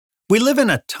We live in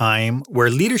a time where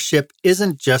leadership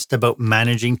isn't just about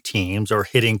managing teams or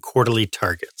hitting quarterly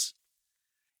targets.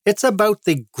 It's about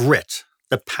the grit,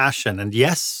 the passion, and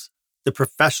yes, the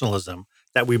professionalism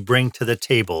that we bring to the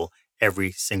table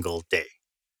every single day.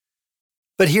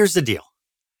 But here's the deal.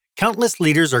 Countless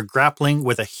leaders are grappling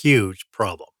with a huge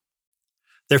problem.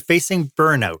 They're facing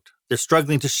burnout. They're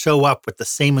struggling to show up with the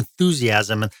same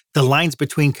enthusiasm, and the lines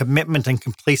between commitment and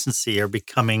complacency are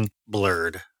becoming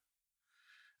blurred.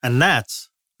 And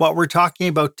that's what we're talking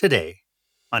about today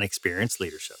on Experience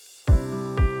Leadership.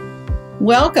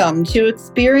 Welcome to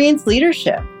Experience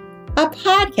Leadership, a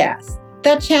podcast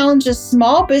that challenges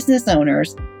small business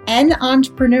owners and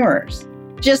entrepreneurs,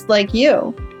 just like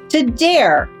you, to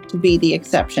dare to be the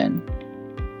exception.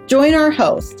 Join our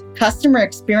host, customer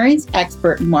experience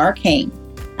expert Mark Hain,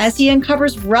 as he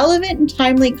uncovers relevant and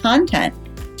timely content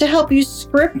to help you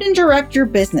script and direct your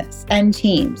business and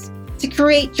teams to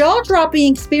create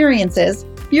jaw-dropping experiences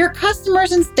your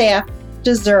customers and staff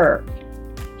deserve.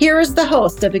 Here is the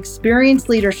host of Experience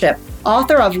Leadership,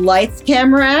 author of Lights,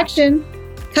 Camera, Action,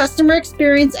 customer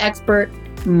experience expert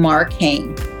Mark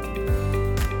Hain.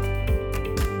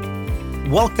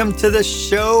 Welcome to the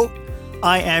show.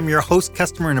 I am your host,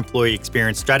 customer and employee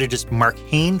experience strategist Mark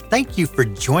Hain. Thank you for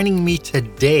joining me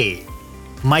today.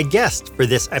 My guest for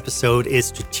this episode is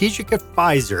strategic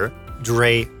advisor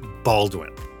Dre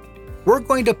Baldwin. We're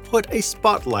going to put a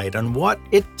spotlight on what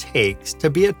it takes to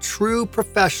be a true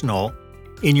professional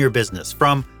in your business,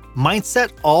 from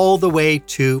mindset all the way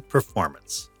to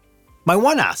performance. My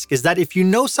one ask is that if you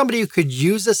know somebody who could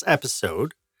use this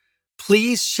episode,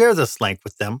 please share this link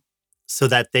with them so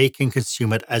that they can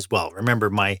consume it as well.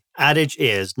 Remember, my adage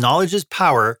is knowledge is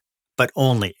power, but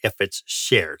only if it's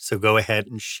shared. So go ahead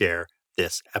and share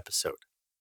this episode.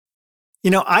 You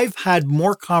know, I've had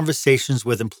more conversations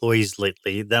with employees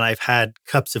lately than I've had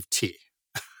cups of tea.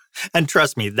 And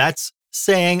trust me, that's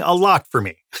saying a lot for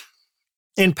me.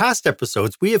 In past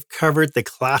episodes, we have covered the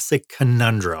classic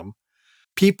conundrum.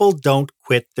 People don't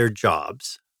quit their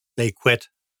jobs, they quit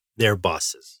their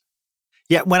bosses.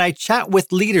 Yet when I chat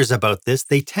with leaders about this,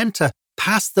 they tend to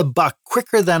pass the buck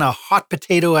quicker than a hot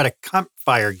potato at a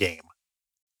campfire game.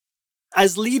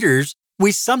 As leaders,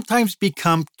 we sometimes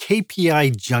become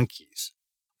KPI junkies.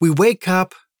 We wake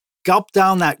up, gulp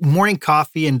down that morning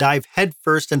coffee, and dive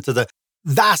headfirst into the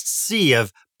vast sea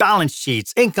of balance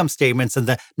sheets, income statements, and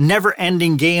the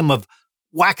never-ending game of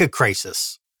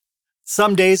whack-a-crisis.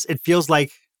 Some days it feels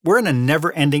like we're in a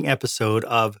never-ending episode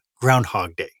of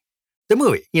Groundhog Day. The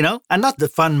movie, and not the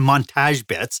fun montage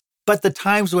bits, but the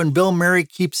times when Bill Murray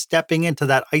keeps stepping into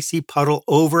that icy puddle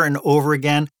over and over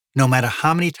again. No matter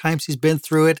how many times he's been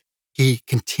through it, he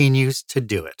continues to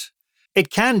do it. It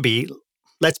can be,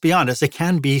 let's be honest, it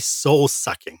can be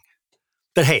soul-sucking.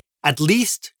 But hey, at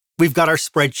least we've got our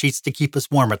spreadsheets to keep us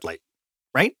warm at night,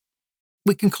 right?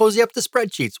 We can cozy up the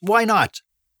spreadsheets. Why not?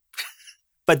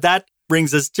 But that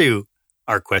brings us to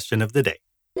our question of the day.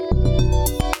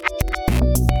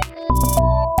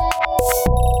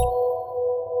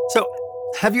 So,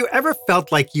 have you ever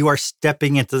felt like you are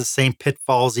stepping into the same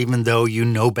pitfalls even though you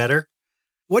know better?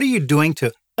 What are you doing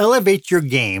to elevate your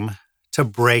game to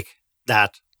break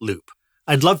that loop?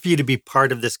 I'd love for you to be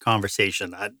part of this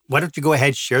conversation. Why don't you go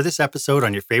ahead, share this episode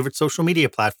on your favorite social media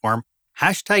platform,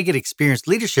 hashtag it Experience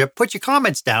Leadership, put your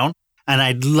comments down, and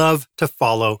I'd love to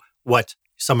follow what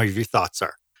some of your thoughts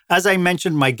are. As I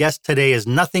mentioned, my guest today is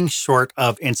nothing short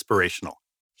of inspirational.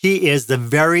 He is the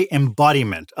very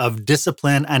embodiment of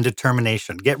discipline and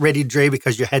determination. Get ready, Dre,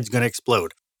 because your head's going to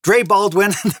explode. Dre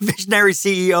Baldwin, the visionary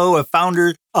CEO and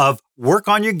founder of Work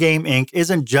on Your Game, Inc.,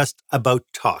 isn't just about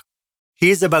talk.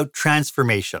 He's about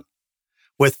transformation.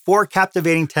 With 4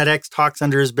 captivating TEDx talks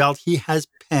under his belt, he has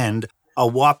penned a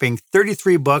whopping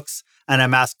 33 books and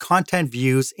amassed content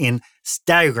views in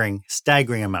staggering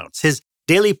amounts. His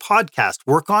daily podcast,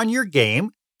 Work on Your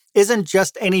Game, isn't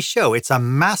just any show. It's a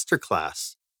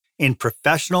masterclass in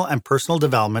professional and personal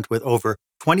development with over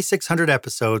 2,600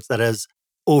 episodes that has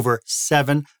over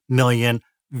 7 million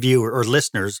viewers or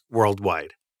listeners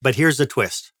worldwide. But here's the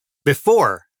twist.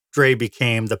 Before Dre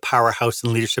became the powerhouse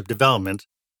in leadership development,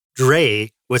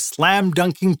 Dre was slam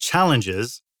dunking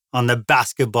challenges on the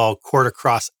basketball court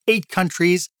across 8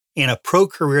 countries in a pro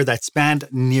career that spanned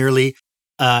nearly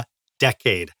a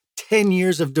decade. 10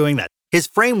 years of doing that. His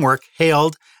framework,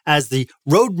 hailed as the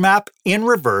roadmap in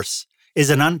reverse, is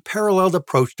an unparalleled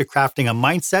approach to crafting a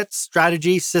mindset,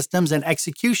 strategy, systems, and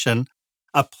execution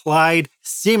applied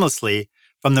seamlessly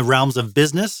from the realms of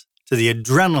business to the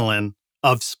adrenaline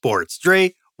of sports.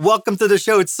 Dre, welcome to the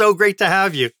show. It's so great to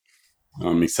have you.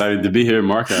 I'm excited to be here,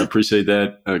 Mark. I appreciate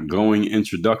that glowing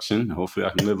introduction. Hopefully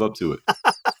I can live up to it.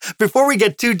 Before we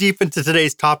get too deep into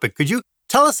today's topic, could you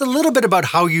tell us a little bit about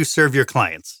how you serve your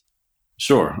clients?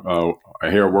 Sure.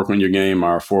 Here at Work on Your Game,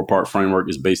 our 4-part framework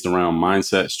is based around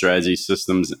mindset, strategy,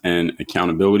 systems, and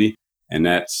accountability. And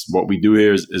that's what we do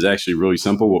here is actually really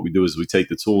simple. What we do is we take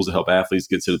the tools to help athletes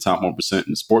get to the top 1% in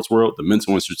the sports world, the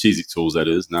mental and strategic tools, that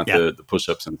is, not the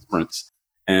push-ups and sprints.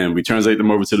 And we translate them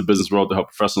over to the business world to help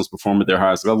professionals perform at their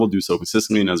highest level, do so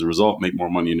consistently, and as a result, make more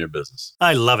money in their business.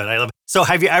 I love it. So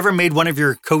have you ever made one of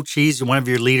your coachees, one of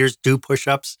your leaders do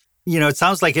push-ups? It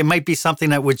sounds like it might be something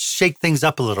that would shake things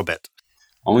up a little bit.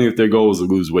 Only if their goal is to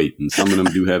lose weight, and some of them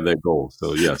do have that goal.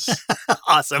 So yes.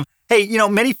 Awesome. Hey,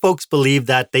 many folks believe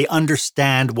that they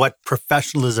understand what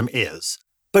professionalism is.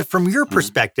 But from your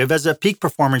perspective, as a peak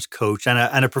performance coach and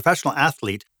a professional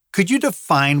athlete, could you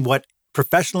define what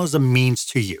professionalism means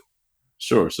to you?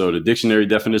 Sure. So the dictionary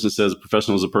definition says a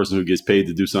professional is a person who gets paid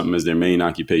to do something as their main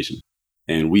occupation.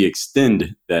 And we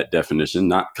extend that definition,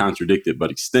 not contradict it, but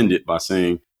extend it by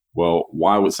saying, well,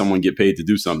 why would someone get paid to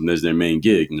do something as their main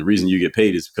gig? And the reason you get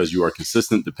paid is because you are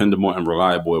consistent, dependable, and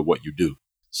reliable at what you do.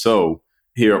 So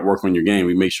here at Work on Your Game,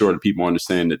 we make sure that people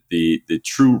understand that the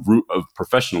true root of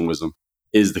professionalism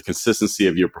is the consistency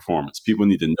of your performance. People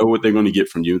need to know what they're going to get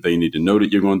from you. They need to know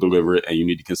that you're going to deliver it, and you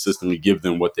need to consistently give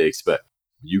them what they expect.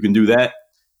 You can do that,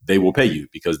 they will pay you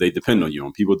because they depend on you.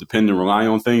 When people depend and rely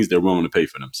on things, they're willing to pay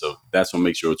for them. So that's what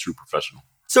makes you a true professional.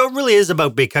 So it really is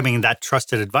about becoming that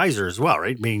trusted advisor as well,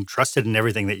 right? Being trusted in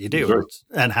everything that you do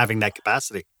and having that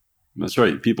capacity. That's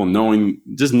right. People knowing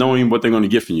what they're going to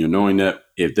get from you, knowing that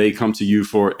if they come to you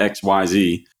for X, Y,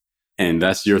 Z, and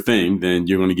that's your thing, then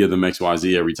you're going to give them X, Y,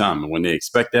 Z every time. And when they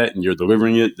expect that and you're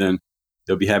delivering it, then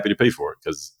they'll be happy to pay for it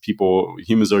because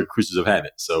humans are creatures of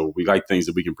habit. So we like things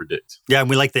that we can predict. Yeah, and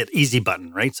we like that easy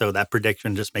button, right? So that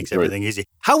prediction just makes everything easy.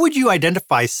 How would you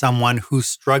identify someone who's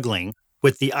struggling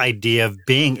with the idea of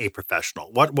being a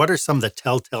professional? What are some of the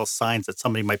telltale signs that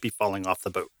somebody might be falling off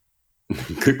the boat?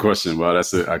 Good question. Well,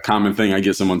 that's a common thing I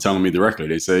get someone telling me directly.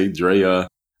 They say, Dre,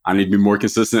 I need to be more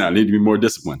consistent. I need to be more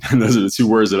disciplined. And those are the two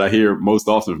words that I hear most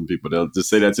often from people. They'll just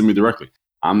say that to me directly.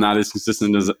 I'm not as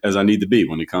consistent as I need to be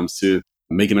when it comes to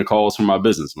making the calls for my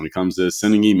business, when it comes to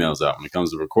sending emails out, when it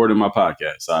comes to recording my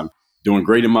podcast. I'm doing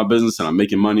great in my business and I'm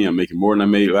making money. I'm making more than I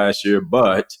made last year.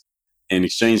 But in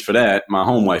exchange for that, my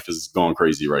home life is going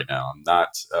crazy right now. I'm not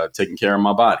taking care of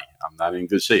my body. I'm not in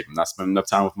good shape. I'm not spending enough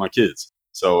time with my kids.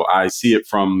 So I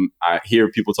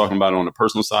hear people talking about it on the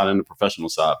personal side and the professional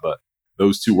side. But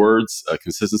those two words,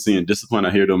 consistency and discipline,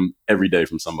 I hear them every day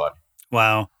from somebody.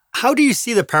 Wow. How do you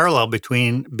see the parallel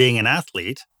between being an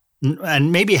athlete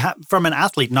and maybe from an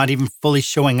athlete not even fully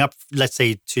showing up, let's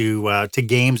say, to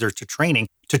games or to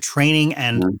training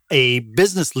and a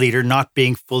business leader not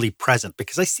being fully present?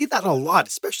 Because I see that a lot,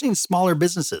 especially in smaller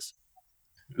businesses.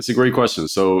 It's a great question.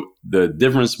 So the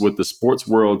difference with the sports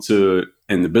world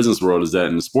and the business world is that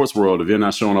in the sports world, if you're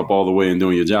not showing up all the way and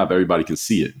doing your job, everybody can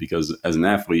see it because as an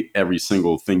athlete, every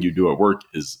single thing you do at work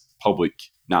is public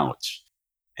knowledge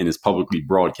and is publicly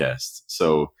broadcast.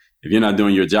 So if you're not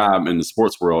doing your job in the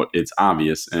sports world, it's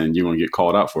obvious and you're going to get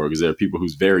called out for it because there are people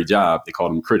whose very job, they call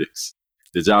them critics.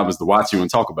 Their job is to watch you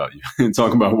and talk about you and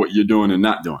talk about what you're doing and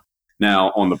not doing.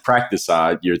 Now, on the practice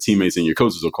side, your teammates and your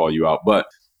coaches will call you out. But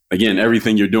again,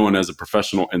 everything you're doing as a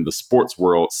professional in the sports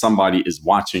world, somebody is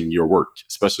watching your work,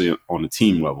 especially on the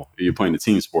team level. If you're playing a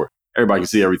team sport, everybody can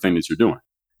see everything that you're doing.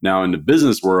 Now, in the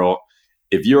business world,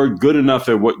 if you're good enough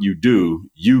at what you do,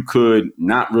 you could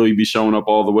not really be showing up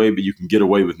all the way, but you can get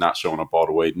away with not showing up all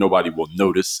the way. Nobody will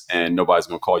notice and nobody's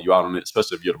going to call you out on it,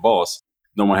 especially if you're the boss.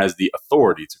 No one has the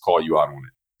authority to call you out on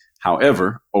it.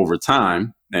 However, over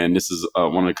time, and this is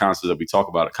one of the concepts that we talk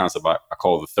about, a concept I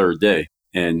call the third day.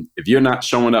 And if you're not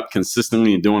showing up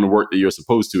consistently and doing the work that you're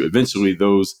supposed to, eventually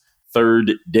those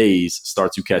third days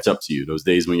start to catch up to you, those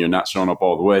days when you're not showing up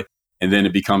all the way. And then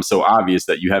it becomes so obvious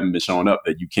that you haven't been showing up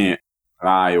that you can't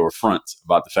lie or front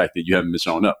about the fact that you haven't been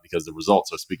showing up because the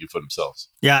results are speaking for themselves.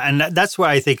 Yeah, and that's where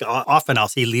I think often I'll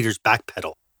see leaders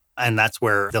backpedal, and that's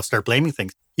where they'll start blaming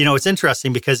things. It's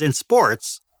interesting because in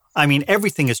sports,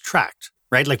 everything is tracked,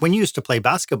 right? Like when you used to play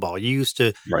basketball,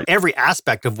 every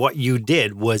aspect of what you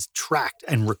did was tracked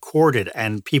and recorded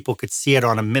and people could see it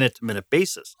on a minute-to-minute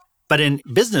basis. But in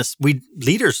business,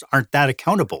 leaders aren't that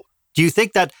accountable. Do you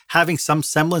think that having some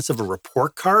semblance of a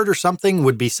report card or something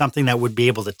would be something that would be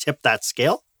able to tip that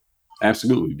scale?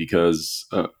 Absolutely, because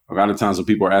a lot of times when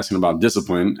people are asking about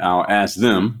discipline, I'll ask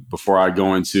them before I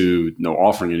go into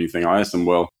offering anything. I'll ask them,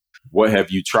 well, what have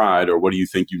you tried or what do you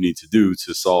think you need to do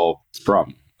to solve this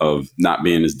problem of not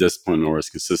being as disciplined or as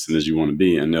consistent as you want to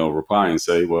be? And they'll reply and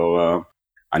say, well,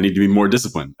 I need to be more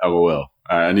disciplined. LOL.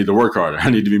 I need to work harder.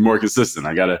 I need to be more consistent.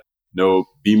 I got to no,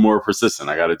 be more persistent.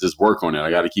 I got to just work on it. I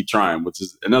got to keep trying, which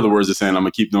is, in other words, they're saying I'm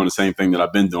going to keep doing the same thing that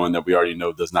I've been doing that we already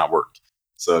know does not work.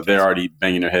 So they're already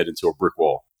banging their head into a brick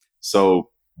wall. So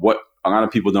what a lot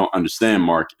of people don't understand,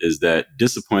 Mark, is that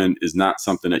discipline is not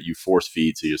something that you force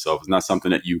feed to yourself. It's not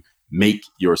something that you make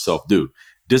yourself do.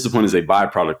 Discipline is a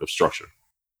byproduct of structure.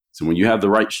 So when you have the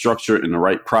right structure and the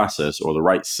right process or the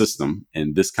right system,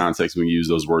 in this context, we use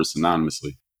those words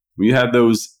synonymously. When you have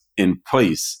those in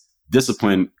place,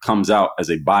 discipline comes out as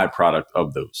a byproduct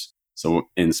of those. So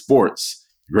in sports,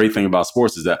 the great thing about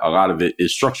sports is that a lot of it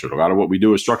is structured. A lot of what we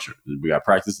do is structured. We got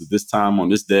practice at this time on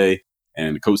this day,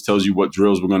 and the coach tells you what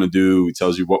drills we're going to do. He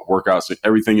tells you what workouts. So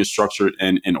everything is structured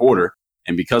and in order.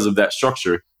 And because of that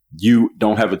structure, you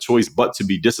don't have a choice but to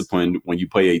be disciplined when you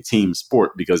play a team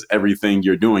sport, because everything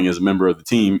you're doing as a member of the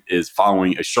team is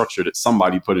following a structure that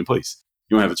somebody put in place.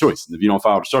 You don't have a choice. And if you don't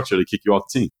follow the structure, they kick you off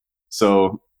the team.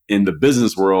 So in the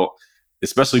business world,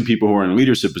 especially people who are in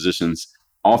leadership positions,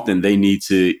 often they need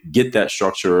to get that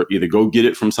structure, either go get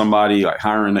it from somebody, like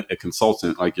hiring a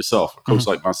consultant like yourself, a coach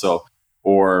like myself,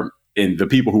 or in the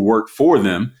people who work for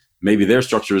them, maybe their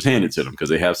structure is handed to them because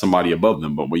they have somebody above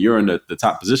them. But when you're in the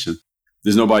top position,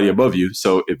 there's nobody above you.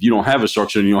 So if you don't have a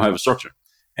structure, then you don't have a structure.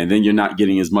 And then you're not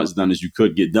getting as much done as you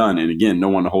could get done. And again, no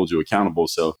one to hold you accountable.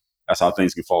 So that's how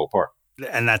things can fall apart.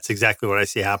 And that's exactly what I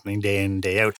see happening day in,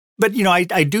 day out. But,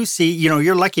 I do see,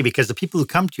 you're lucky because the people who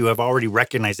come to you have already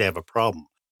recognized they have a problem.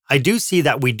 I do see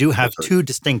that we do have two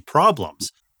distinct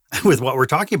problems with what we're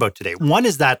talking about today. One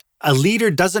is that a leader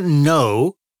doesn't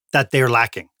know that they're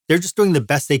lacking. They're just doing the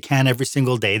best they can every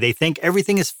single day. They think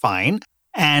everything is fine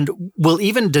and will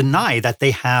even deny that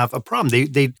they have a problem.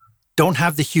 They don't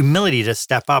have the humility to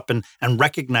step up and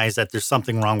recognize that there's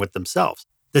something wrong with themselves.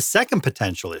 The second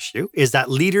potential issue is that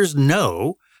leaders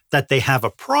know that they have a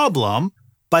problem,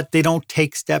 but they don't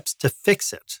take steps to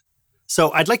fix it.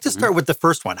 So I'd like to start with the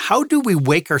first one. How do we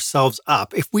wake ourselves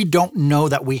up if we don't know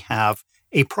that we have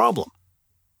a problem?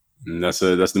 And that's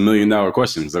the $1 million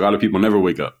question. A lot of people never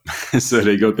wake up. So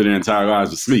they go through their entire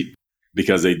lives asleep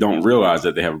because they don't realize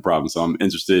that they have a problem. So I'm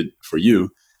interested for you.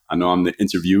 I know I'm the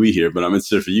interviewee here, but I'm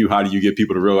interested for you. How do you get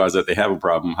people to realize that they have a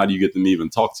problem? How do you get them to even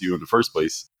talk to you in the first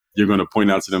place? You're going to point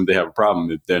out to them they have a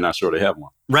problem if they're not sure they have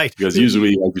one. Right. Because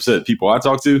usually, like you said, people I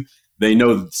talk to, they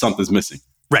know that something's missing.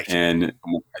 Right. And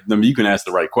you can ask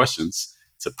the right questions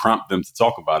to prompt them to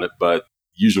talk about it. But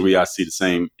usually I see the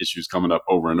same issues coming up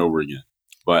over and over again.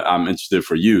 But I'm interested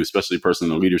for you, especially a person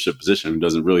in a leadership position who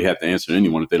doesn't really have to answer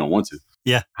anyone if they don't want to.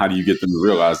 Yeah. How do you get them to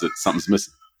realize that something's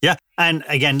missing? Yeah. And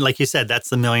again, like you said, that's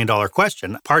the $1 million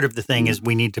question. Part of the thing is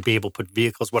we need to be able to put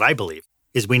vehicles, what I believe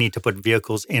is we need to put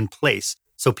vehicles in place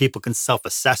so people can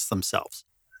self-assess themselves.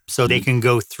 So they can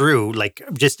go through, like,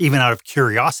 just even out of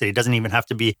curiosity. It doesn't even have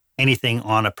to be anything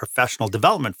on a professional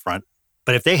development front.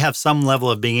 But if they have some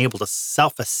level of being able to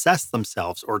self-assess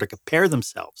themselves or to compare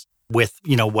themselves with,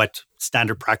 what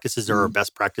standard practices or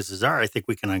best practices are, I think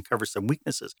we can uncover some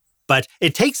weaknesses. But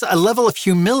it takes a level of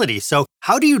humility. So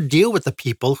how do you deal with the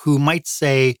people who might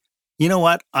say, you know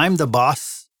what, I'm the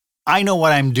boss. I know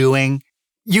what I'm doing.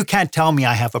 You can't tell me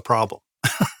I have a problem.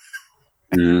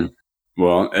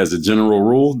 Well, as a general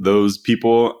rule, those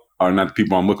people are not the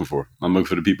people I'm looking for. I'm looking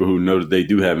for the people who know that they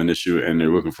do have an issue and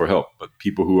they're looking for help. But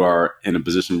people who are in a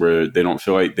position where they don't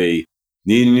feel like they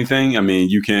need anything,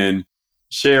 you can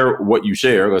share what you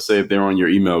share. Let's say if they're on your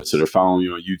email, so they're following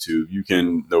you on YouTube, you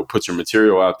can put your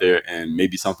material out there and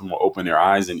maybe something will open their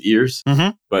eyes and ears.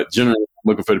 But generally, I'm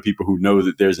looking for the people who know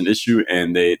that there's an issue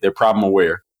and they're problem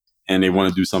aware and they want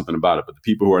to do something about it. But the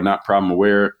people who are not problem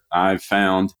aware, I've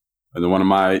found, and one of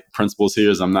my principles here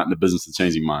is I'm not in the business of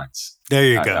changing minds. There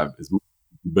you go. It's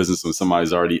business when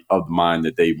somebody's already of the mind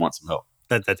that they want some help.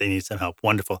 That they need some help.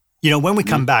 Wonderful. When we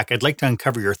come back, I'd like to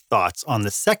uncover your thoughts on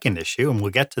the second issue, and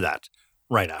we'll get to that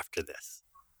right after this.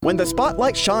 When the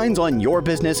spotlight shines on your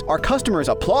business, are customers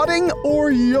applauding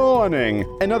or yawning?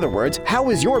 In other words, how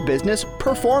is your business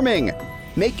performing?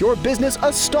 Make your business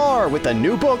a star with the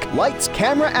new book, Lights,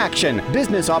 Camera, Action,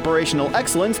 Business Operational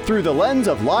Excellence Through the Lens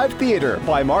of Live Theater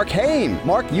by Mark Hain.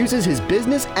 Mark uses his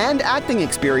business and acting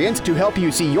experience to help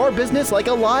you see your business like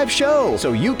a live show,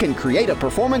 so you can create a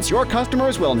performance your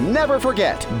customers will never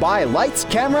forget. Buy Lights,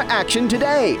 Camera, Action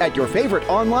today at your favorite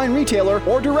online retailer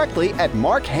or directly at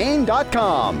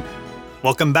markhain.com.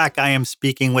 Welcome back. I am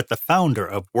speaking with the founder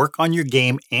of Work on Your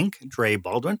Game, Inc., Dre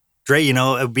Baldwin. Dre, it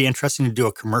would be interesting to do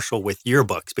a commercial with your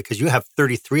books because you have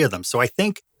 33 of them. So I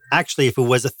think actually if it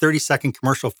was a 30-second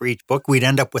commercial for each book, we'd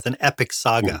end up with an epic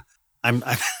saga. Yeah,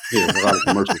 a lot of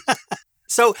commercials.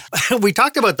 So we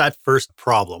talked about that first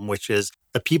problem, which is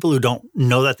the people who don't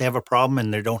know that they have a problem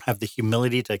and they don't have the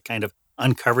humility to kind of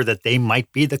uncover that they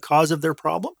might be the cause of their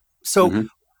problem. So Mhm.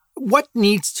 what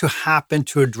needs to happen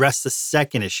to address the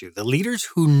second issue? The leaders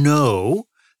who know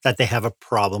that they have a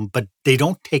problem, but they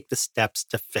don't take the steps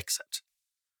to fix it.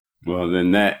 Well,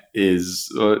 then that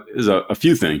is a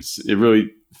few things. It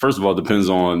really, first of all, depends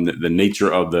on the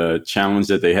nature of the challenge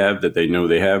that they have, that they know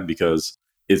they have, because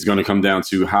it's going to come down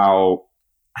to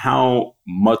how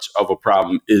much of a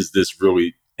problem is this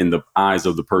really in the eyes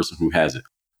of the person who has it.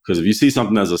 Because if you see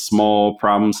something as a small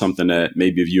problem, something that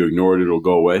maybe if you ignore it, it'll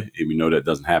go away. And we know that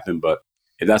doesn't happen. But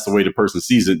if that's the way the person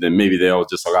sees it, then maybe they'll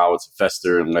just allow it to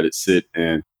fester and let it sit.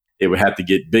 And it would have to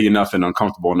get big enough and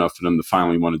uncomfortable enough for them to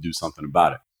finally want to do something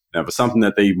about it. Now, if it's something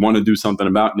that they want to do something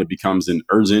about and it becomes an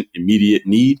urgent, immediate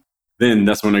need, then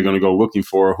that's when they're going to go looking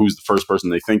for who's the first person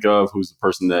they think of, who's the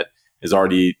person that is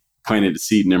already planted the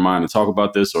seed in their mind to talk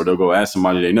about this, or they'll go ask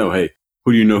somebody they know, hey,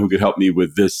 who do you know who could help me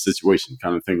with this situation?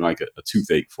 Kind of thing like a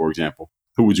toothache, for example.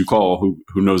 Who would you call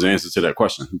who knows the answer to that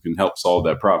question, who can help solve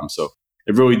that problem? So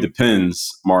it really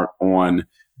depends, Mark, on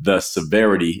the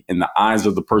severity in the eyes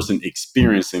of the person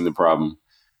experiencing the problem.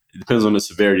 It depends on the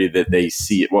severity that they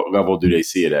see it. What level do they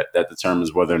see it at? That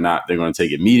determines whether or not they're going to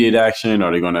take immediate action.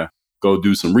 Are they going to go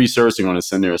do some research? They're going to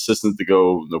send their assistant to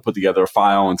go put together a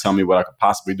file and tell me what I could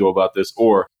possibly do about this.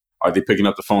 Or are they picking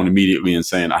up the phone immediately and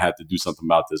saying, I have to do something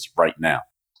about this right now?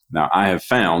 Now, I have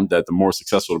found that the more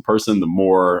successful the person, the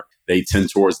more they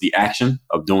tend towards the action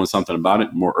of doing something about it,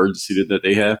 the more urgency that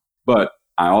they have. But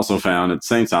I also found at the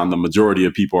same time, the majority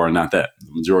of people are not that. The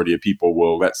majority of people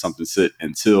will let something sit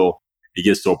until it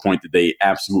gets to a point that they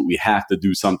absolutely have to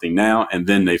do something now, and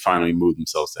then they finally move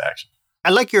themselves to action. I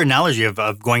like your analogy of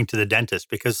going to the dentist,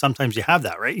 because sometimes you have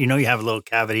that, right? You have a little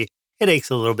cavity, it aches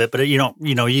a little bit, but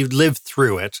you live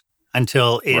through it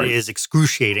until it is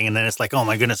excruciating. And then it's like, oh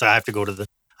my goodness, I have to go to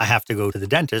the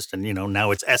dentist. And,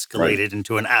 now it's escalated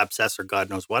into an abscess or God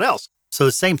knows what else. So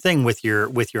the same thing with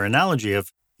your analogy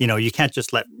of, you can't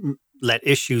just let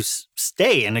issues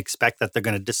stay and expect that they're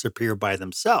going to disappear by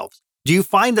themselves. Do you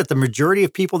find that the majority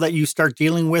of people that you start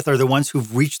dealing with are the ones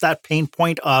who've reached that pain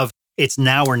point of it's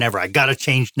now or never? I got to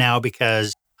change now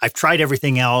because I've tried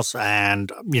everything else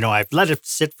and, I've let it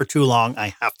sit for too long.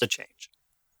 I have to change.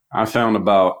 I found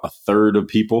about a third of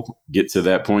people get to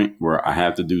that point where I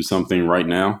have to do something right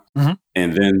now. Mm-hmm.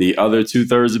 And then the other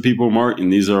 2/3 of people, Mark,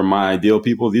 and these are my ideal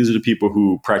people, these are the people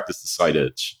who practice the slight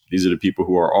edge. These are the people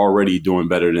who are already doing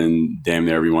better than damn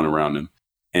near everyone around them.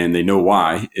 And they know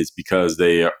why. It's because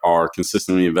they are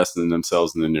consistently investing in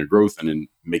themselves and in their growth and in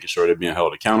making sure they're being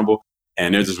held accountable.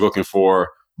 And they're just looking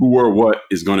for who or what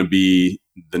is going to be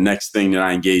the next thing that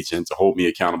I engage in to hold me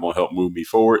accountable and help move me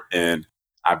forward. And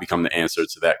I become the answer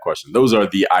to that question. Those are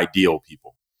the ideal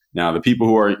people. Now, the people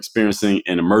who are experiencing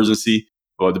an emergency,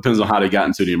 well, it depends on how they got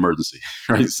into the emergency,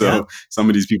 right? So some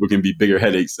of these people can be bigger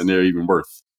headaches than they're even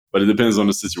worth, but it depends on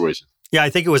the situation. Yeah, I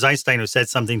think it was Einstein who said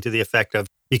something to the effect of,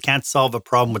 you can't solve a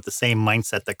problem with the same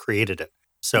mindset that created it.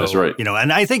 So, that's right.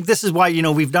 And I think this is why,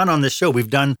 we've done on this show, we've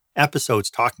done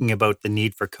episodes talking about the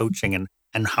need for coaching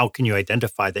and how can you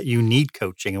identify that you need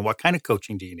coaching and what kind of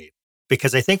coaching do you need?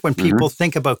 Because I think when people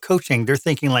think about coaching, they're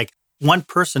thinking like one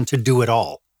person to do it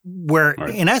all. Where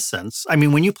in essence,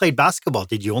 when you played basketball,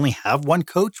 did you only have one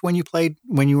coach when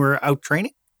you were out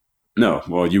training? No.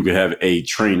 Well, you could have a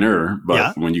trainer,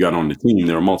 but when you got on the team,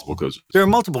 there are multiple coaches. There are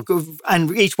multiple,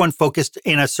 and each one focused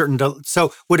in a certain.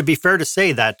 So would it be fair to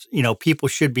say that, people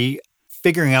should be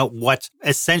figuring out what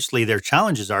essentially their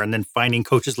challenges are and then finding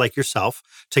coaches like yourself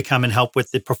to come and help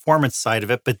with the performance side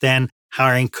of it, but then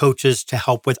hiring coaches to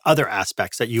help with other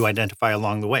aspects that you identify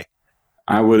along the way?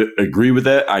 I would agree with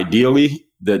that. Ideally,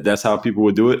 that's how people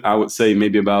would do it. I would say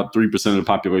maybe about 3% of the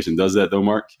population does that though,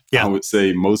 Mark. Yeah. I would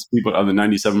say most people, other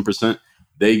 97%,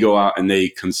 they go out and they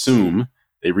consume,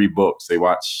 they read books, they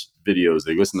watch videos,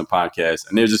 they listen to podcasts,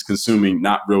 and they're just consuming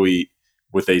not really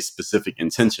with a specific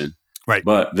intention. Right.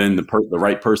 But then the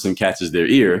right person catches their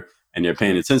ear and they're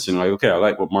paying attention. Like, okay, I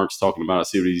like what Mark's talking about. I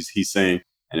see what he's saying.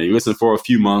 And they listen for a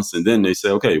few months and then they say,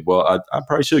 okay, well, I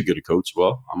probably should get a coach.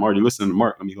 Well, I'm already listening to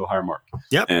Mark. Let me go hire Mark.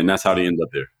 Yep. And that's how they end up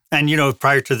there. And,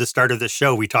 prior to the start of the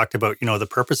show, we talked about, the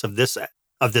purpose of this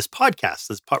podcast.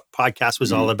 This podcast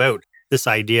was all about this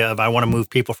idea of I want to move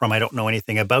people from I don't know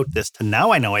anything about this to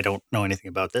now I know I don't know anything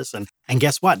about this. And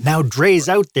guess what? Now Dre's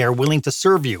out there willing to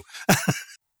serve you.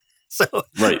 So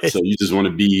you just want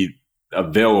to be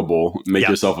available, make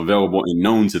yourself available and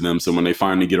known to them. So when they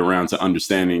finally get around to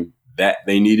understanding that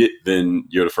they need it, then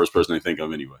you're the first person they think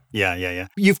of anyway. Yeah.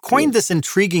 You've coined this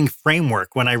intriguing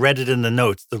framework when I read it in the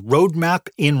notes, the roadmap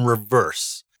in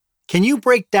reverse. Can you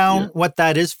break down what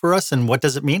that is for us and what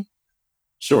does it mean?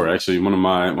 Sure. Actually, one of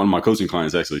my coaching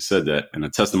clients actually said that in a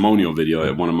testimonial video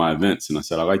at one of my events, and I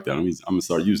said, I like that. I'm gonna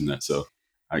start using that. So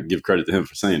I give credit to him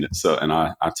for saying it. So, and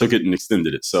I took it and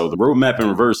extended it. So the roadmap in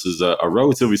reverse is a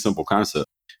relatively simple concept.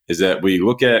 Is that we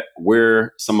look at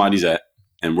where somebody's at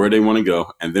and where they want to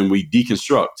go, and then we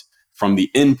deconstruct from the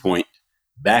end point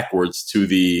backwards to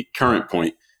the current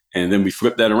point, and then we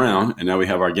flip that around, and now we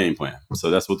have our game plan. So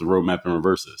that's what the roadmap in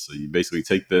reverse is. So you basically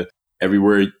take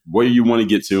everywhere where you want to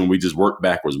get to, and we just work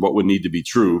backwards. What would need to be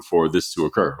true for this to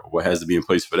occur? What has to be in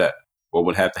place for that? What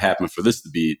would have to happen for this to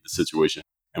be the situation?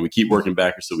 And we keep working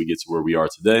backwards so we get to where we are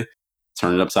today,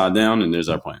 turn it upside down, and there's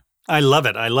our plan. I love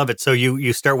it. I love it. So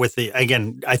you start with I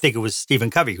think it was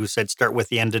Stephen Covey who said, start with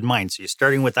the end in mind. So you're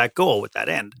starting with that goal, with that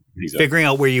end, Exactly. Figuring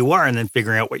out where you are and then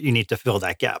figuring out what you need to fill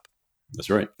that gap. That's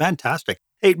right. Fantastic.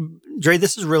 Hey, Dre,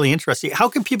 this is really interesting. How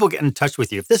can people get in touch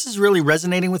with you? If this is really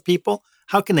resonating with people,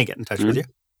 how can they get in touch with you?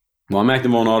 Well, I'm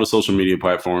active on all the social media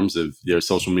platforms. If they're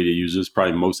social media users,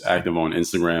 probably most active on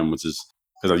Instagram, which is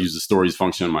because I use the stories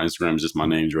function. My Instagram is just my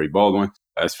name, Dre Baldwin.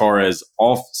 As far as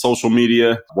off social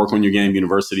media, Work on Your Game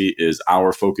University is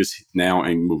our focus now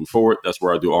and moving forward. That's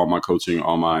where I do all my coaching,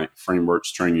 all my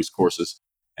frameworks, trainings, courses.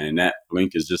 And that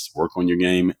link is just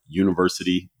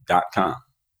workonyourgameuniversity.com.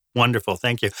 Wonderful.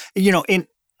 Thank you.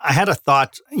 I had a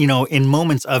thought, in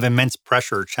moments of immense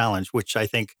pressure or challenge, which I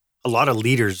think a lot of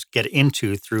leaders get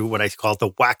into through what I call the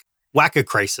whack-a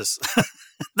crisis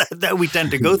that we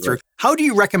tend to go through. How do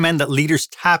you recommend that leaders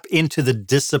tap into the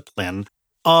discipline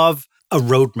of a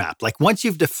roadmap? Like once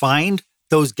you've defined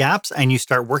those gaps and you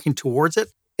start working towards it,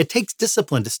 it takes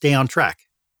discipline to stay on track.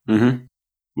 Mm-hmm.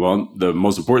 Well, the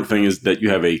most important thing is that you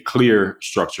have a clear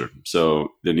structure. So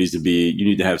you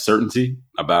need to have certainty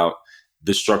about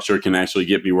this structure can actually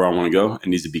get me where I want to go. It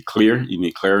needs to be clear. You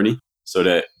need clarity so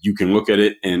that you can look at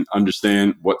it and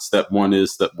understand what step one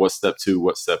is, what's step two,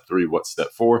 what's step three, what's step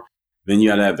four. Then you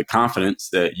got to have the confidence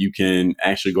that you can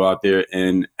actually go out there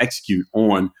and execute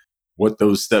on what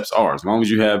those steps are. As long as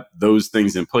you have those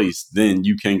things in place, then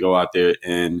you can go out there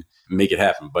and make it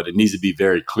happen. But it needs to be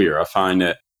very clear. I find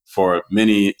that for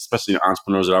many, especially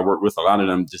entrepreneurs that I work with, a lot of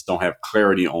them just don't have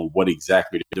clarity on what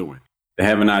exactly they're doing. They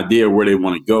have an idea where they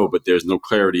want to go, but there's no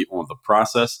clarity on the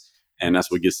process. And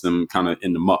that's what gets them kind of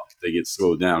in the muck. They get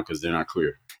slowed down because they're not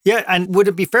clear. Yeah. And would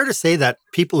it be fair to say that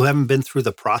people who haven't been through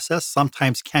the process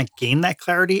sometimes can't gain that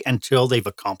clarity until they've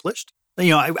accomplished?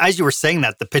 As you were saying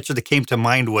that, the picture that came to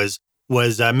mind was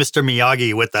Mr.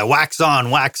 Miyagi with the wax on,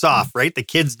 wax off, right? The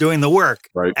kids doing the work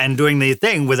and doing the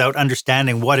thing without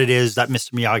understanding what it is that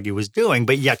Mr. Miyagi was doing,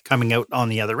 but yet coming out on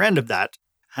the other end of that,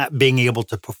 being able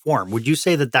to perform. Would you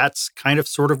say that that's kind of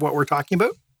sort of what we're talking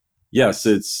about? Yes,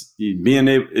 it's being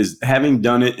able is having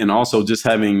done it and also just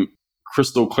having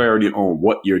crystal clarity on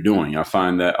what you're doing. I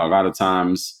find that a lot of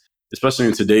times, especially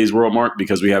in today's world, Mark,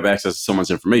 because we have access to so much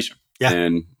information. Yeah.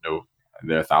 And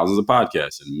there are thousands of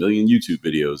podcasts and a million YouTube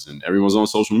videos, and everyone's on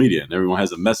social media, and everyone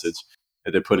has a message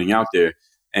that they're putting out there.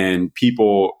 And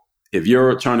people, if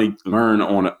you're trying to learn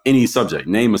on any subject,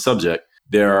 name a subject,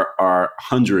 there are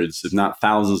hundreds, if not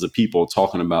thousands of people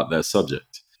talking about that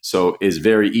subject. So it's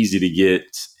very easy to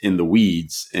get in the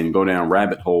weeds and go down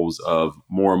rabbit holes of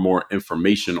more and more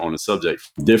information on a subject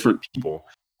from different people.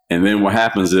 And then what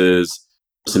happens is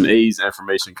person A's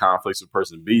information conflicts with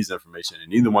person B's information,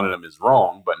 and neither one of them is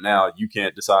wrong. But now you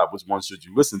can't decide which one should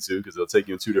you listen to because they'll take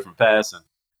you in two different paths. And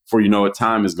before you know it,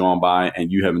 time has gone by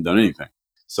and you haven't done anything.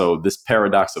 So this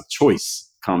paradox of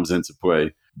choice comes into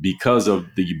play because of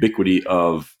the ubiquity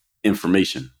of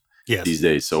information these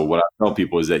days. So what I tell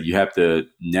people is that you have to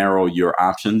narrow your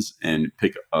options and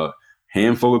pick a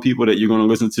handful of people that you're going to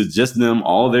listen to, just them,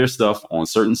 all their stuff on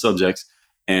certain subjects,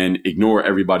 and ignore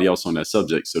everybody else on that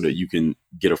subject so that you can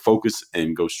get a focus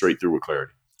and go straight through with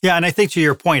clarity. Yeah. And I think to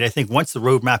your point, I think once the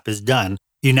roadmap is done,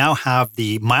 you now have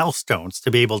the milestones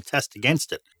to be able to test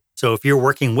against it. So if you're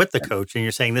working with the coach and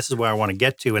you're saying, this is where I want to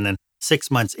get to, and then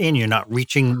 6 months in, you're not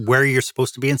reaching where you're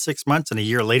supposed to be in 6 months, and a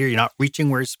year later, you're not reaching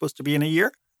where you're supposed to be in a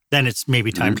year, then it's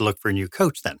maybe time to look for a new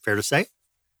coach then. Fair to say?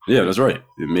 Yeah, that's right.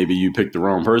 Maybe you picked the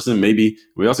wrong person. Maybe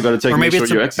we also got to take, or maybe make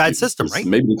sure it's you're a bad system, right?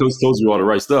 Maybe the coach tells you all the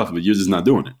right stuff, but you're just not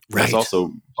doing it. Right. That's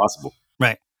also possible.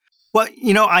 Right. Well,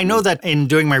 I know that in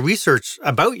doing my research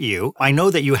about you, I know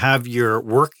that you have your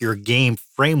Work Your Game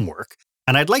framework,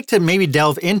 and I'd like to maybe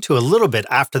delve into a little bit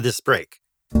after this break.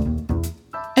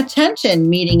 Attention,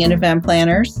 meeting and event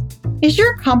planners. Is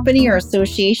your company or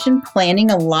association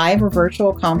planning a live or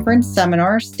virtual conference,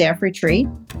 seminar, staff retreat?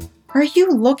 Are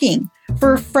you looking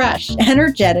for a fresh,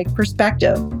 energetic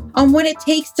perspective on what it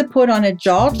takes to put on a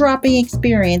jaw-dropping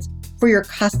experience for your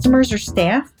customers or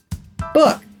staff?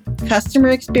 Book customer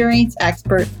experience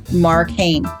expert Mark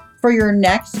Hain for your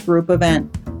next group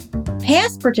event.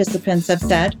 Past participants have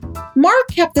said, Mark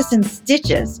kept us in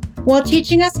stitches while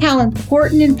teaching us how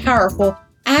important and powerful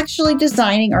actually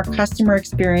designing our customer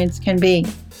experience can be.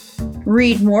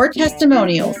 Read more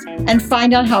testimonials and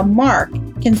find out how Mark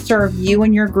can serve you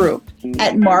and your group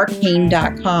at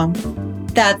markhaine.com.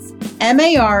 That's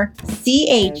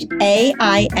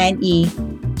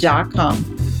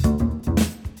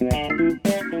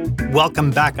markhaine.com.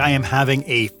 Welcome back. I am having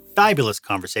a fabulous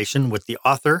conversation with the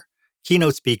author,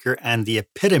 keynote speaker, and the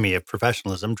epitome of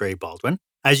professionalism, Dre Baldwin.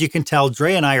 As you can tell,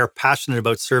 Dre and I are passionate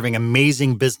about serving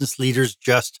amazing business leaders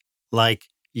just like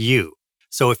you.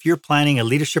 So if you're planning a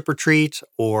leadership retreat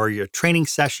or your training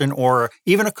session or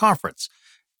even a conference,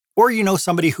 or you know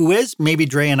somebody who is, maybe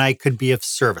Dre and I could be of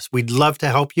service. We'd love to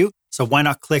help you. So why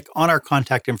not click on our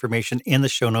contact information in the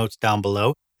show notes down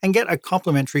below and get a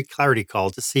complimentary clarity call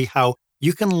to see how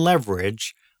you can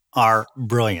leverage our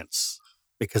brilliance,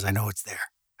 because I know it's there.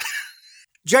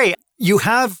 Dre, you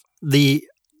have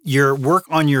your work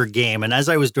on your game. And as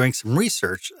I was doing some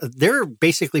research, there are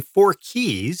basically 4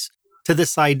 keys to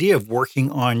this idea of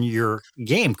working on your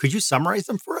game. Could you summarize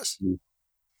them for us?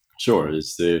 Sure.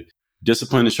 It's the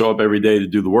discipline to show up every day to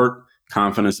do the work,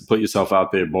 confidence to put yourself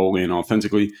out there boldly and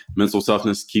authentically, mental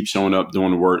toughness, keep showing up,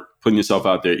 doing the work, putting yourself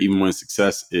out there even when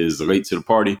success is late to the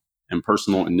party, and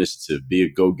personal initiative. Be a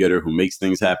go-getter who makes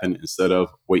things happen instead of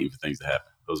waiting for things to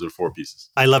happen. Those are the 4 pieces.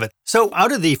 I love it. So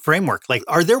out of the framework,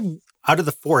 out of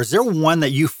the 4, is there one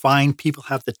that you find people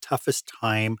have the toughest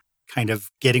time kind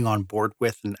of getting on board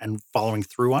with and following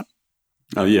through on?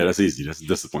 Oh, yeah, that's easy. That's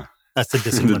discipline. That's the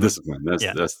discipline. The discipline.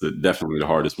 That's definitely the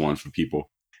hardest one for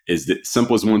people. Is the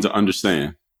simplest one to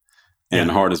understand and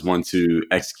the hardest one to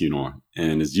execute on.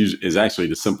 And is actually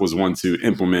the simplest one to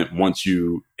implement once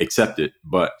you accept it,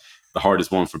 but the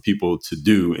hardest one for people to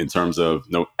do in terms of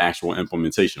no actual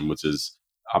implementation, which is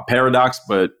a paradox,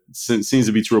 but seems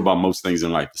to be true about most things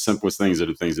in life. The simplest things are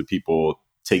the things that people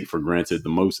take for granted the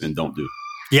most and don't do.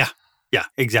 Yeah,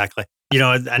 exactly.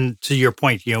 And to your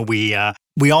point, we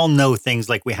all know things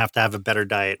like we have to have a better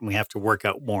diet and we have to work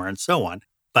out more and so on.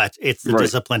 But it's the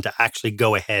discipline to actually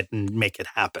go ahead and make it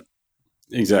happen.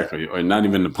 Exactly. Or not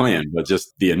even the plan, but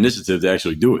just the initiative to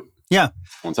actually do it. Yeah.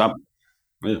 On top of it.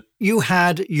 Yeah. You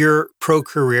had your pro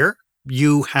career.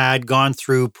 You had gone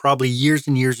through probably years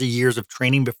and years of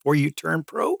training before you turned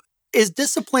pro. Is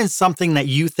discipline something that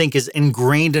you think is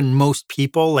ingrained in most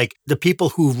people? Like the people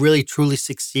who really truly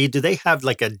succeed, do they have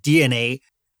like a DNA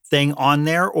thing on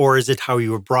there, or is it how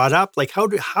you were brought up? Like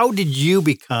how did you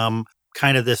become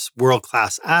kind of this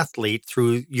world-class athlete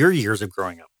through your years of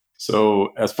growing up? So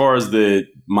as far as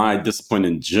my discipline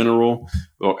in general,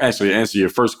 well, actually to answer your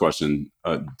first question,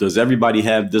 does everybody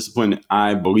have discipline?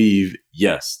 I believe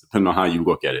yes, depending on how you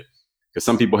look at it.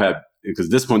 Because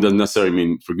discipline doesn't necessarily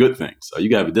mean for good things. You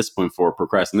can have a discipline for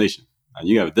procrastination.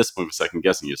 You can have a discipline for second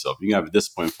guessing yourself. You can have a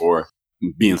discipline for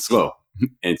being slow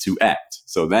and to act.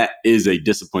 So that is a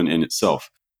discipline in itself.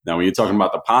 Now, when you're talking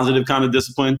about the positive kind of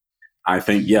discipline, I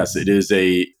think, yes, it is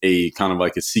a kind of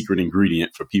like a secret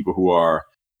ingredient for people who are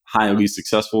highly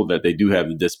successful, that they do have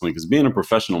the discipline. Because being a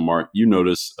professional, Mark, you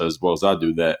notice as well as I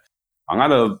do that a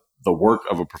lot of the work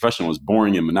of a professional is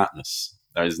boring and monotonous.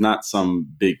 It's not some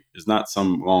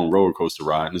long roller coaster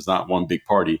ride, and it's not one big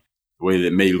party the way that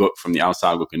it may look from the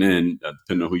outside looking in,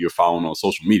 depending on who you're following on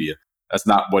social media. That's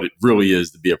not what it really is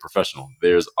to be a professional.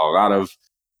 There's a lot of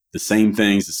the same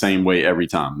things the same way every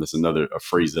time. That's a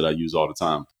phrase that I use all the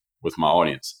time with my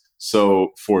audience.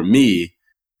 So for me,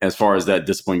 as far as that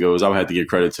discipline goes, I would have to give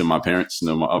credit to my parents.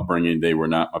 My upbringing,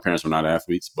 my parents were not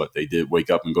athletes, but they did wake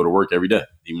up and go to work every day,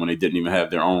 even when they didn't even have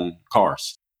their own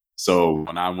cars. So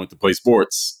when I went to play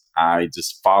sports, I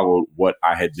just followed what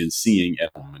I had been seeing at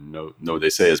home. And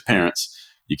they say as parents,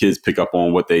 your kids pick up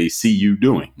on what they see you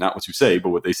doing, not what you say, but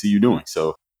what they see you doing.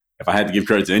 So if I had to give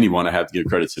credit to anyone, I have to give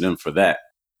credit to them for that.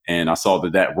 And I saw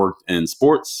that worked in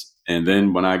sports. And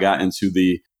then when I got into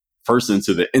the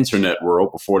internet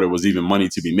world, before there was even money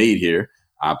to be made here,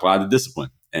 I applied the discipline.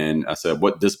 And I said,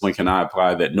 what discipline can I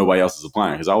apply that nobody else is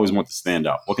applying? Because I always want to stand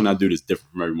out. What can I do that's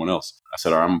different from everyone else? I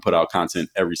said, all right, I'm going to put out content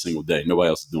every single day. Nobody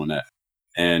else is doing that.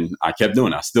 And I kept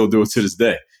doing it. I still do it to this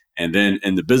day. And then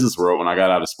in the business world, when I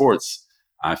got out of sports,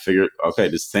 I figured, okay,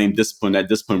 the same discipline, that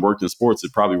discipline worked in sports,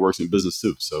 it probably works in business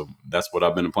too. So that's what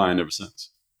I've been applying ever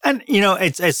since. And,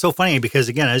 it's so funny because,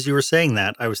 again, as you were saying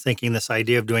that, I was thinking this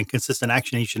idea of doing consistent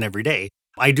action each and every day.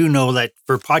 I do know that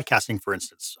for podcasting, for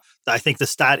instance, I think the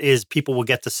stat is people will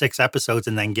get to 6 episodes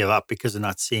and then give up because they're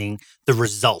not seeing the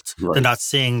result. Right. They're not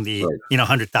seeing the,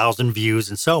 100,000 views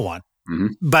and so on. Mm-hmm.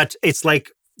 But it's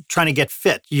like trying to get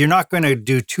fit. You're not going to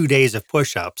do 2 days of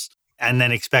push-ups and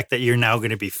then expect that you're now going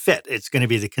to be fit. It's going to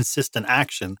be the consistent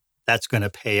action that's going to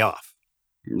pay off.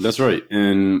 That's right.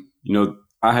 And,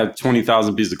 I have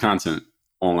 20,000 pieces of content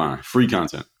online, free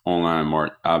content online,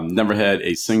 Mark. I've never had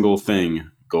a single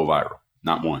thing go viral,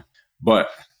 not one. But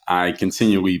I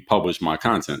continually publish my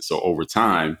content. So over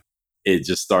time, it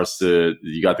just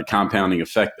you got the compounding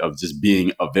effect of just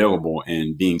being available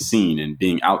and being seen and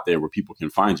being out there where people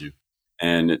can find you.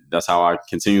 And that's how I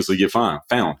continuously get found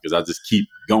because I just keep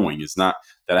going. It's not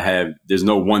that there's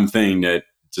no one thing that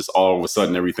just all of a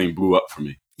sudden everything blew up for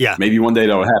me. Yeah. Maybe one day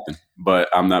that'll happen, but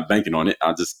I'm not banking on it.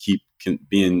 I'll just keep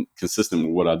being consistent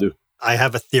with what I do. I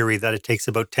have a theory that it takes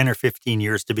about 10 or 15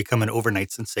 years to become an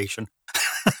overnight sensation.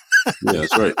 Yeah,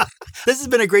 that's right. This has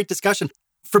been a great discussion.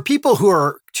 For people who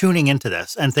are tuning into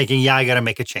this and thinking, I got to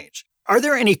make a change, are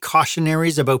there any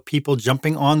cautionaries about people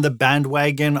jumping on the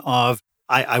bandwagon of,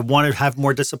 I want to have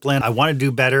more discipline, I want to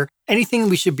do better? Anything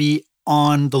we should be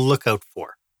on the lookout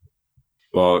for?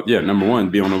 Well, yeah, number one,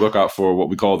 be on the lookout for what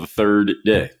we call the third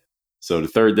day. So the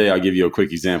third day, I'll give you a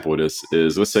quick example of this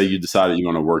is, let's say you decided you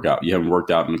want to work out. You haven't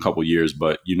worked out in a couple of years,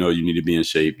 but you need to be in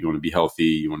shape. You want to be healthy.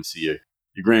 You want to see your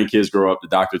grandkids grow up. The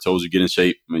doctor told you get in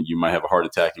shape. I mean, you might have a heart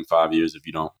attack in 5 years if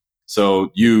you don't. So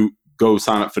you go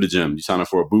sign up for the gym. You sign up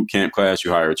for a boot camp class.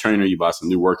 You hire a trainer. You buy some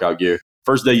new workout gear.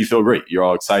 First day, you feel great. You're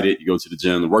all excited. You go to the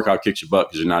gym. The workout kicks your butt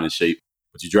because you're not in shape.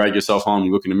 But you drag yourself home.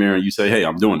 You look in the mirror and you say, hey,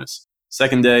 I'm doing this.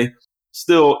 Second day,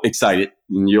 still excited.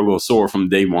 And you're a little sore from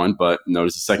day one. But this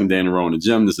is the second day in a row in the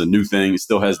gym. This is a new thing. It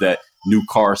still has that new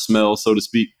car smell, so to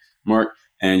speak, Mark.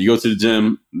 And you go to the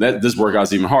gym. This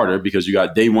workout's even harder because you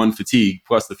got day one fatigue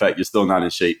plus the fact you're still not in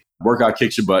shape. Workout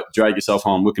kicks your butt. Drag yourself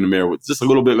home. Look in the mirror with just a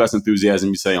little bit less enthusiasm.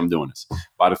 You say, I'm doing this.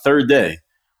 By the third day,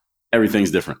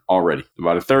 everything's different already.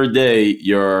 By the third day,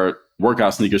 your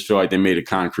workout sneakers feel like they made of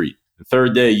concrete. The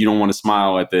third day, you don't want to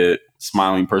smile at the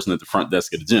smiling person at the front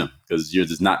desk at the gym because you're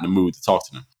just not in the mood to talk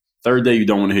to them. Third day, you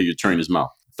don't want to hear your trainer's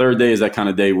mouth. Third day is that kind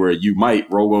of day where you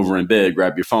might roll over in bed,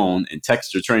 grab your phone, and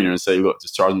text your trainer and say, look,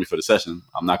 just charge me for the session.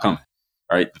 I'm not coming.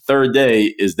 All right. The third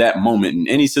day is that moment in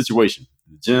any situation,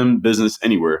 gym, business,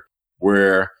 anywhere,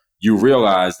 where you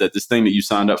realize that this thing that you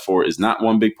signed up for is not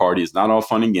one big party. It's not all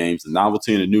fun and games. The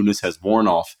novelty and the newness has worn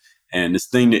off. And this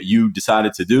thing that you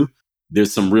decided to do,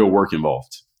 there's some real work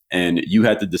involved. And you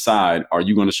had to decide, are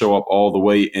you going to show up all the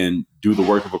way and do the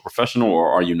work of a professional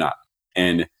or are you not?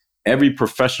 And every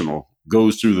professional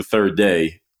goes through the third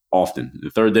day often.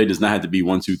 The third day does not have to be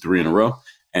 1, 2, 3 in a row.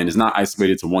 And it's not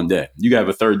isolated to one day. You can have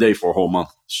a third day for a whole month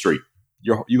straight.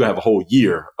 You have a whole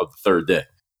year of the third day,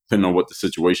 depending on what the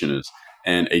situation is.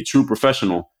 And a true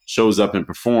professional shows up and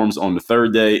performs on the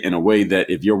third day in a way that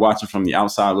if you're watching from the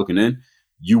outside looking in,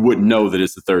 you wouldn't know that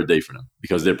it's the third day for them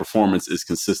because their performance is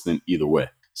consistent either way.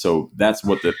 So that's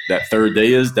what that third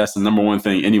day is. That's the number one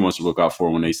thing anyone should look out for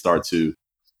when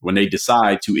they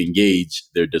decide to engage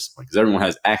their discipline, because everyone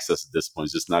has access to discipline.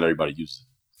 It's just not everybody uses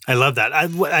it. I love that.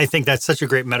 I think that's such a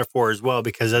great metaphor as well,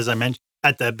 because as I mentioned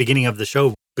at the beginning of the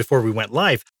show, before we went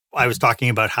live, I was talking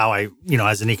about how I,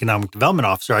 as an economic development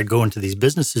officer, I'd go into these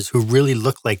businesses who really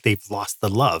look like they've lost the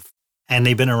love and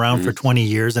they've been around for 20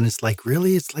 years. And it's like,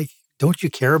 really? It's like, don't you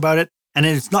care about it? And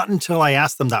it's not until I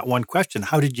ask them that one question,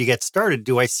 how did you get started?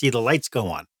 Do I see the lights go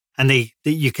on? And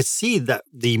you could see that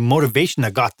the motivation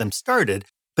that got them started.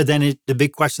 But then the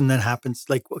big question then happens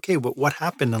like, okay, but what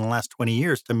happened in the last 20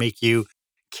 years to make you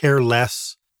care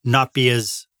less, not be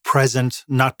as present,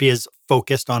 not be as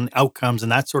focused on outcomes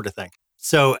and that sort of thing?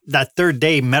 So that third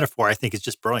day metaphor, I think, is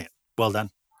just brilliant. Well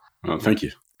done. Oh, thank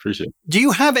you. Appreciate it. Do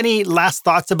you have any last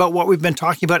thoughts about what we've been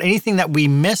talking about? Anything that we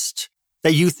missed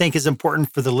that you think is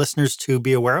important for the listeners to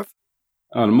be aware of?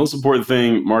 The most important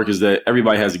thing, Mark, is that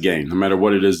everybody has a game. No matter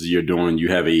what it is that you're doing, you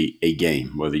have a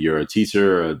game, whether you're a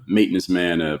teacher, a maintenance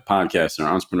man, a podcaster, an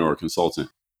entrepreneur, a consultant.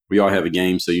 We all have a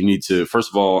game. So you need to, first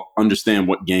of all, understand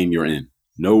what game you're in.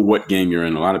 Know what game you're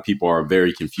in. A lot of people are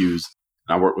very confused.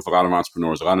 I work with a lot of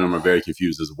entrepreneurs. A lot of them are very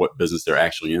confused as to what business they're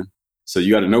actually in. So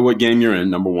you got to know what game you're in,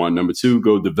 number one. Number two,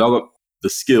 go develop the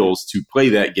skills to play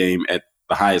that game at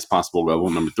the highest possible level.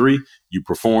 Number three, you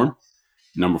perform.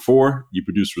 Number four, you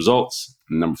produce results.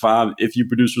 And number five, if you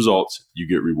produce results, you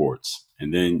get rewards.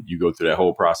 And then you go through that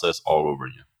whole process all over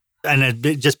again. And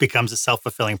it just becomes a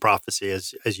self-fulfilling prophecy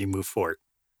as you move forward.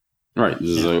 Right. This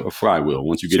is a flywheel.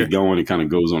 Once you get it going, it kind of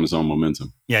goes on its own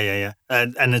momentum. Yeah.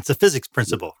 And it's a physics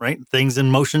principle, right? Things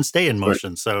in motion stay in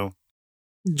motion. Right. So,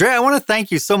 Dre, I want to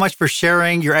thank you so much for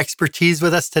sharing your expertise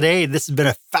with us today. This has been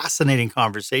a fascinating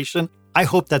conversation. I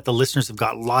hope that the listeners have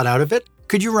got a lot out of it.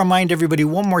 Could you remind everybody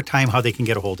one more time how they can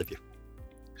get a hold of you?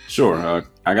 Sure.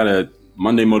 I got a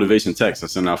Monday motivation text I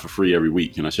send out for free every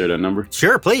week. Can I share that number?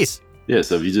 Sure, please. Yeah,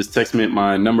 so if you just text me at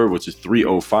my number, which is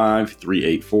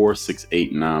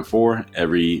 305-384-6894,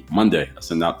 every Monday, I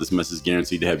send out this message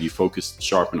guaranteed to have you focused,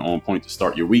 sharp, and on point to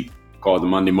start your week. Call it the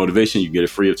Monday Motivation. You get it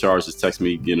free of charge. Just text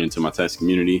me, get into my text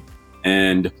community.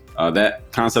 And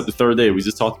that concept of third day we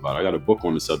just talked about, I got a book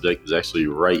on the subject. It's actually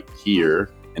right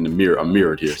here in the mirror. I'm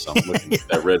mirrored here, so I'm looking at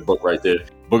that red book right there.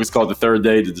 The book is called The Third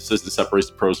Day, The System Separates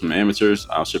the Pros from the Amateurs.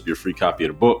 I'll ship you a free copy of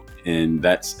the book, and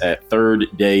that's at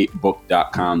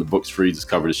thirddaybook.com. The book's free, just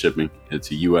cover the shipping.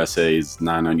 It's USA is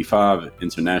 $9.95.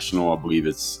 International, I believe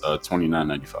it's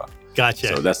 $29.95. Gotcha.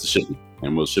 So that's the shipping,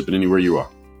 and we'll ship it anywhere you are.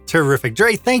 Terrific.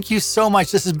 Dre, thank you so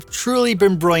much. This has truly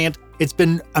been brilliant. It's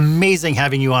been amazing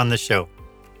having you on the show.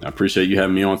 I appreciate you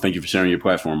having me on. Thank you for sharing your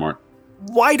platform, Mark.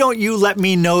 Why don't you let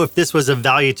me know if this was of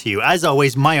value to you? As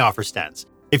always, my offer stands.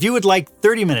 If you would like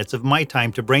 30 minutes of my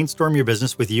time to brainstorm your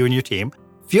business with you and your team,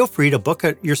 feel free to book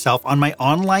it yourself on my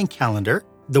online calendar,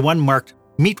 the one marked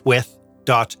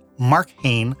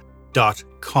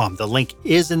meetwith.markhane.com. The link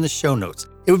is in the show notes.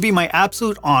 It would be my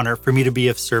absolute honor for me to be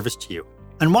of service to you.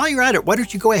 And while you're at it, why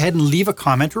don't you go ahead and leave a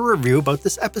comment or review about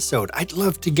this episode? I'd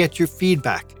love to get your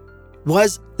feedback.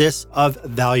 Was this of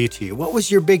value to you? What was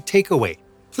your big takeaway?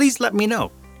 Please let me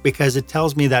know, because it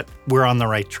tells me that we're on the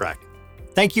right track.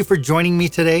 Thank you for joining me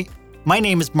today. My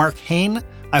name is Mark Hain.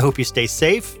 I hope you stay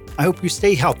safe. I hope you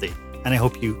stay healthy. And I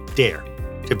hope you dare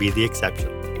to be the exception.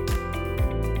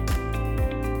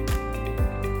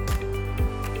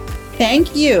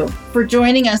 Thank you for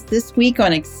joining us this week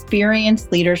on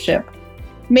Experienced Leadership.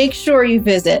 Make sure you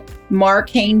visit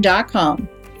markhane.com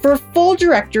for a full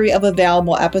directory of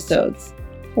available episodes.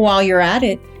 While you're at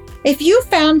it, if you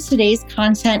found today's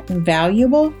content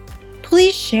valuable,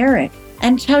 please share it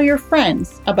and tell your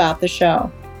friends about the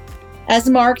show. As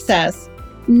Mark says,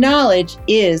 knowledge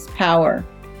is power,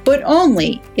 but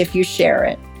only if you share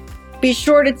it. Be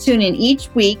sure to tune in each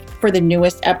week for the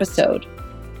newest episode.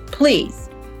 Please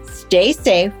stay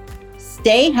safe,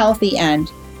 stay healthy, and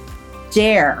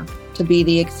dare to be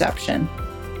the exception.